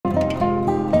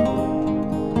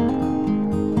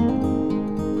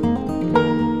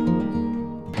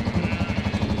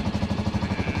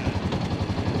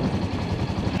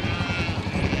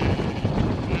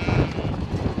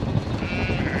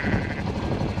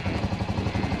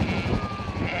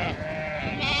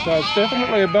So it's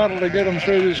definitely a battle to get them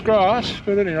through this grass,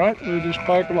 but at any rate, we'll just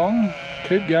poke along,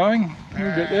 keep going,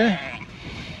 we'll get there.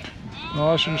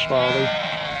 Nice and slowly.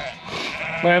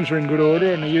 Lambs are in good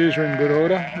order and the ewes are in good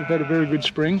order. We've had a very good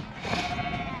spring.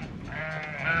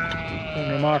 Been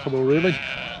remarkable really.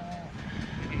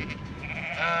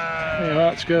 Anyway,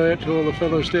 let's go out to all the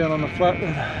fellas down on the flat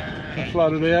that are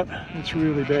flooded out. It's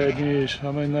really bad news.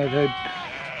 I mean, they've had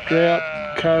drought,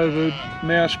 COVID,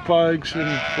 mouse plagues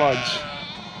and floods.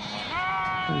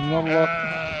 There's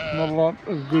not a lot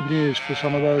of good news for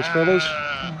some of those fellas.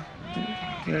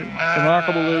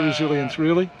 Remarkable their resilience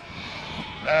really.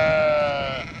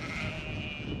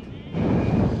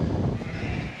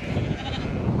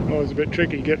 Always a bit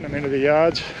tricky getting them into the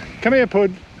yards. Come here,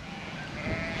 Pud.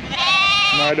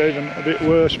 Made even a bit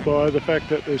worse by the fact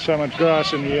that there's so much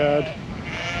grass in the yard.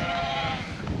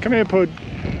 Come here, Pud.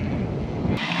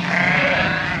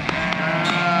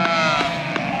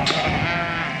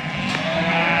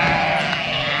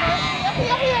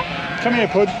 Come here,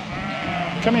 Pud.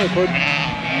 Come here, Pud.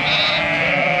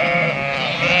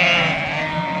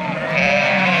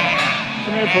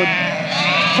 Come here, Pud.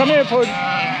 Come here, Pud.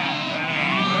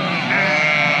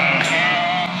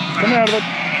 Come out of it.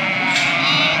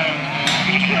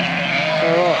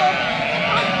 Alright.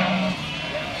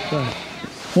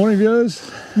 So, morning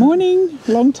viewers. Morning.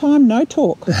 Long time no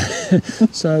talk.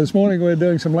 So this morning we're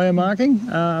doing some lamb marking.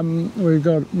 We've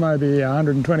got maybe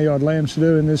 120 odd lambs to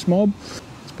do in this mob.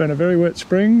 It's been a very wet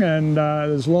spring and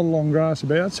there's a lot of long grass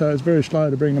about, so it's very slow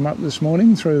to bring them up this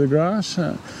morning through the grass.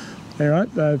 Anyway,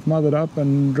 they've mothered up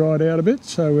and dried out a bit,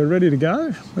 so we're ready to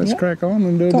go. Let's crack on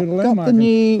and do a bit of lamb marking. Got the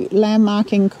new lamb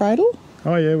marking cradle?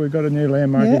 Oh yeah, we've got a new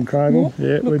lamb marking cradle.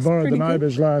 Yeah, we borrowed the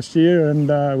neighbour's last year and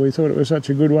we thought it was such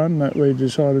a good one that we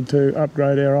decided to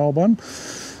upgrade our old one.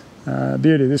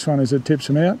 Beauty of this one is it tips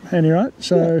them out anyway,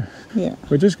 so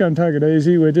we're just going to take it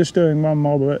easy. We're just doing one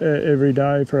mob every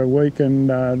day for a week and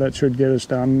that should get us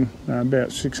done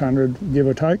about 600 give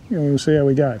or take, and we'll see how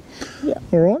we go. Yeah.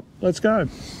 Alright, let's go.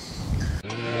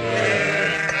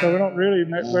 So we're not really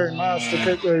wearing masks to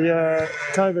keep the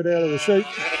COVID out of the sheep.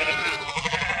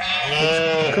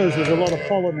 It's because there's a lot of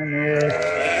pollen in the air.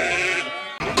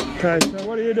 Okay, so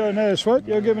what are you doing there, Sweet?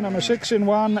 You're giving them a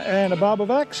 6-in-1 and a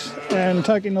Barbavax and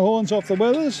taking the horns off the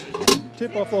wethers.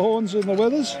 Tip off the horns in the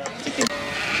wethers.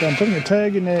 So I'm putting a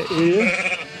tag in their ear.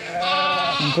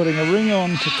 I'm putting a ring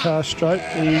on to castrate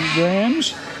the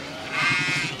rams.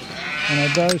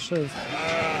 And a dose of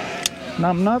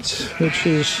numb nuts, which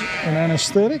is an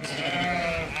anaesthetic.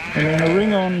 And then a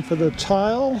ring on for the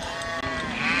tail.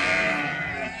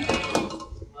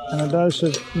 And a dose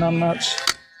of numb nuts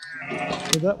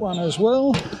for that one as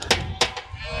well.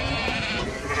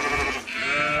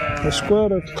 A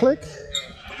squirt of click,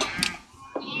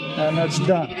 and that's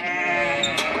done.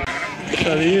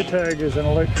 So the ear tag is an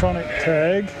electronic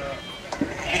tag,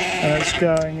 and it's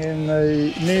going in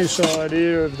the near side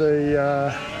ear of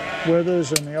the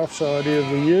wethers and the offside ear of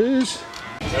the ewes.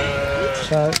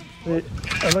 So the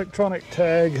electronic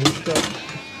tag has got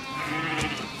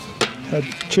a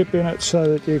chip in it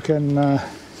so that you can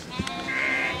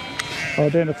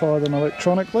identify them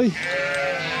electronically,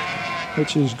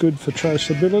 which is good for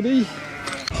traceability.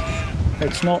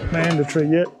 It's not mandatory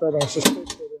yet, but I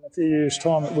suspect that in a few years'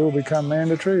 time it will become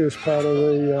mandatory as part of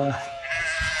the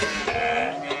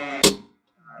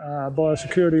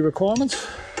biosecurity requirements.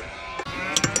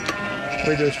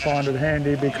 We just find it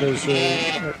handy because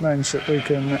it means that we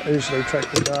can easily track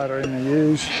the data in the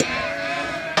ewes.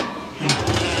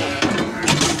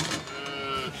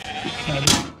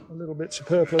 A little bit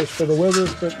superfluous for the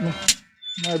wethers, but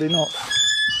maybe not.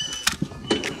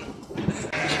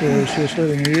 So it's just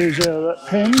letting the ewes out of that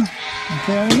pen and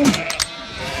counting them.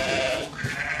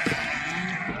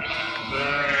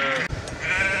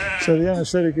 So the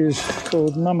anaesthetic is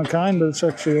called Numacaine, but it's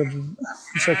actually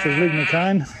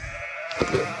lignocaine.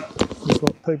 That's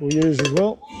what people use as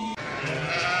well.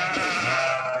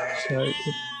 So you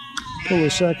pull the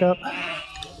sack up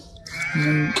and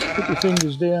then put your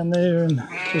fingers down there and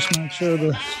just make sure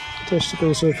the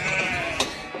testicles have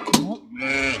come up.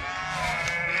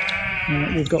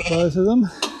 And we've got both of them.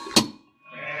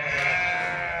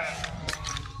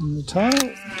 And the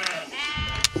tail.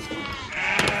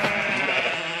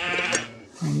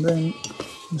 And then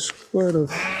a squirt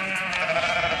of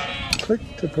click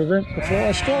to prevent the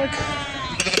fly strike.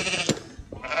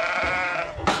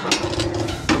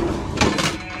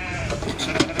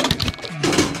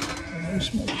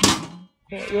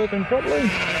 Quite working properly.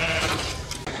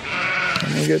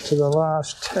 And we get to the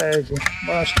last tag,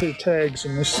 last two tags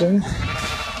in this thing.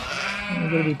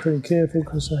 We've got to be pretty careful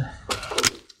because they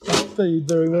don't feed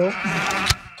very well.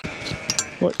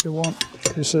 what you want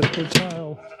is that the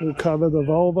tail will cover the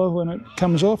vulva when it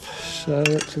comes off. So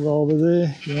that's the vulva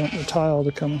there. You want the tail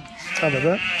to cover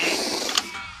that.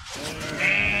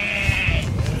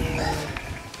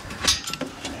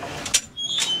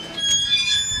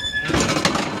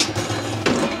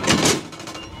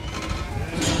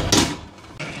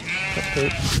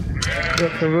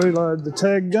 Got to reload the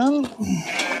tag gun.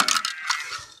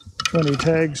 20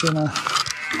 tags in a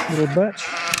little batch.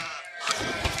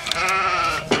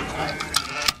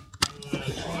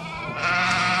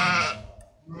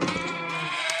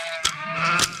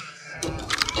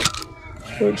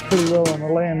 Works pretty well on the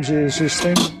lamb's ears, this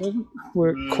thing. It doesn't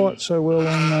work quite so well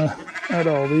on the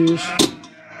adult ears.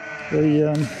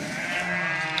 The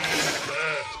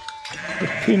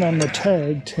pin on the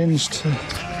tag tends to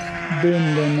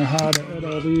bend on the harder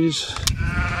adult ears.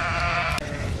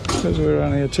 Because we're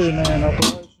only a two-man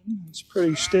operation, it's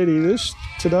pretty steady this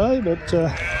today, but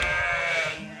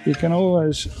you can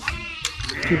always,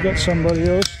 if you've got somebody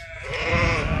else,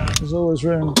 there's always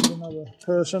room to put another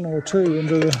person or two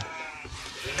into the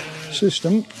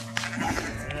system,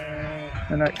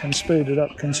 and that can speed it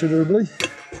up considerably.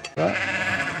 But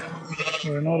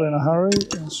we're not in a hurry,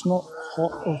 it's not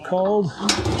hot or cold,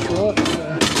 it's right,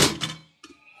 so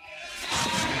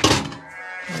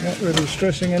we're not really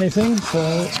stressing anything, so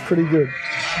that's pretty good.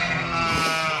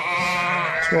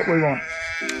 That's what we want.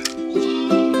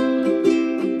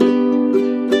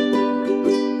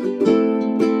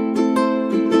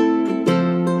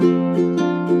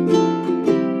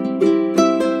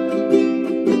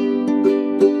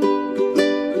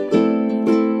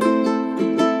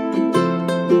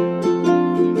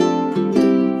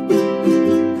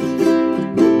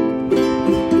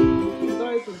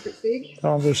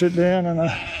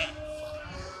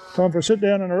 Time for a sit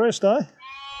down and a rest, eh?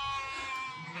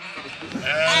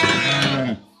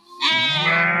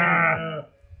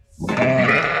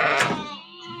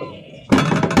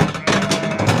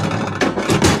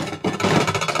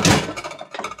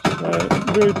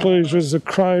 Very pleased with the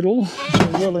cradle. It's a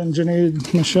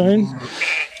well-engineered machine.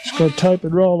 It's got a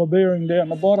tapered roller bearing down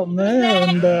the bottom there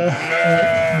and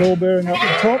a ball bearing up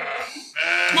the top.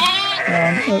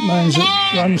 That means it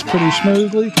runs pretty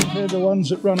smoothly compared to ones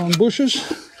that run on bushes.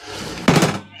 It's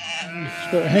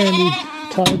got a handy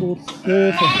table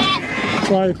there for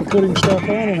tray for putting stuff on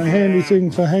and a handy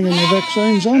thing for hanging the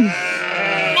vaccines on.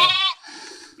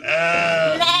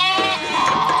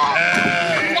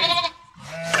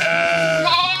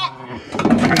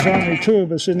 There's only two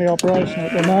of us in the operation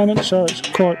at the moment, so it's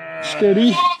quite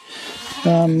steady.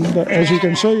 But as you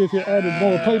can see, if you added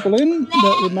more people in,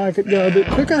 that would make it go a bit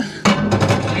quicker.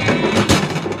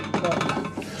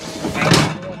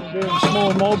 We're doing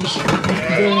small mobs,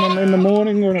 doing them in the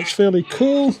morning when it's fairly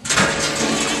cool.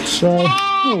 So,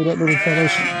 oh, that little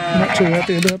fella's not too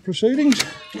happy about proceedings.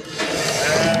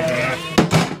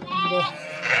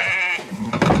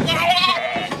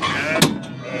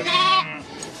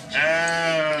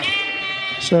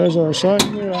 So as I was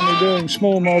saying, we're only doing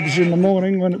small mobs in the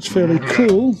morning when it's fairly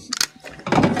cool.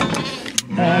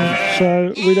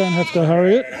 So we don't have to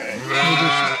hurry it. We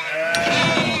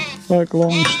just work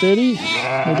along steady. We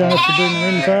don't have to bring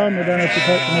them in far and we don't have to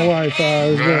take them away far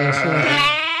as well. So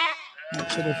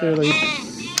makes it a fairly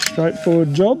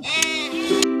straightforward job.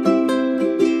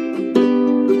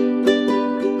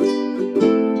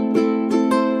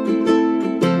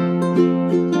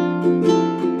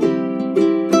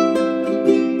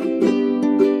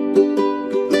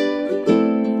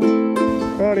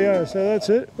 So that's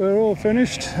it, we're all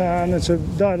finished. It's a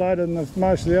day later than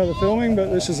most of the other filming, but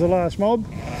this is the last mob.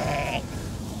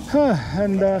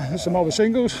 And it's a mob of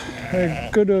singles. We're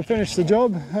good to have finished the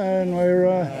job, and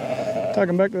we're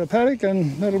taking back to the paddock,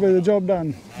 and that'll be the job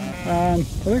done. I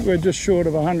think we're just short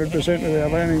of 100% with our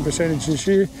lambing percentage this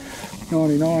year,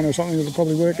 99 or something it'll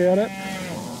probably work out at,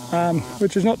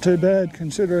 which is not too bad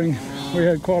considering we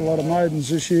had quite a lot of maidens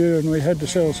this year and we had to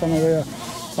sell some of our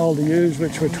older ewes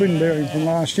which were twin bearing from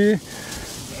last year,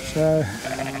 so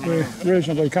we're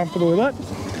reasonably comfortable with that.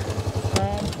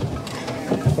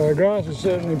 So the grass is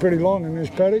certainly pretty long in this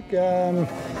paddock.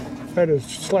 Had to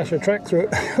slash a track through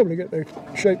it, probably get the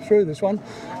sheep through this one.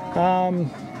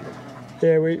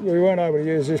 Yeah, we weren't able to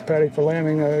use this paddock for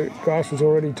lambing. The grass was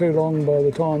already too long by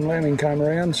the time lambing came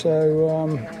around, so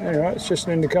anyway, it's just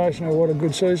an indication of what a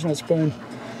good season it's been.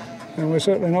 And we're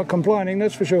certainly not complaining,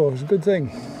 that's for sure. It's a good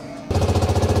thing.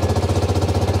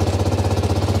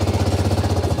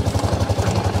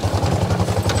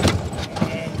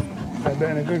 They've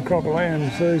been a good crop of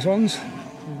lambs, these ones.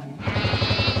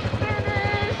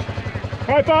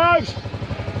 High fives!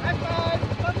 High five!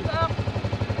 Thumbs up!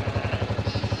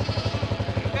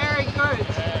 Very good.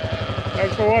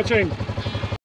 Thanks for watching.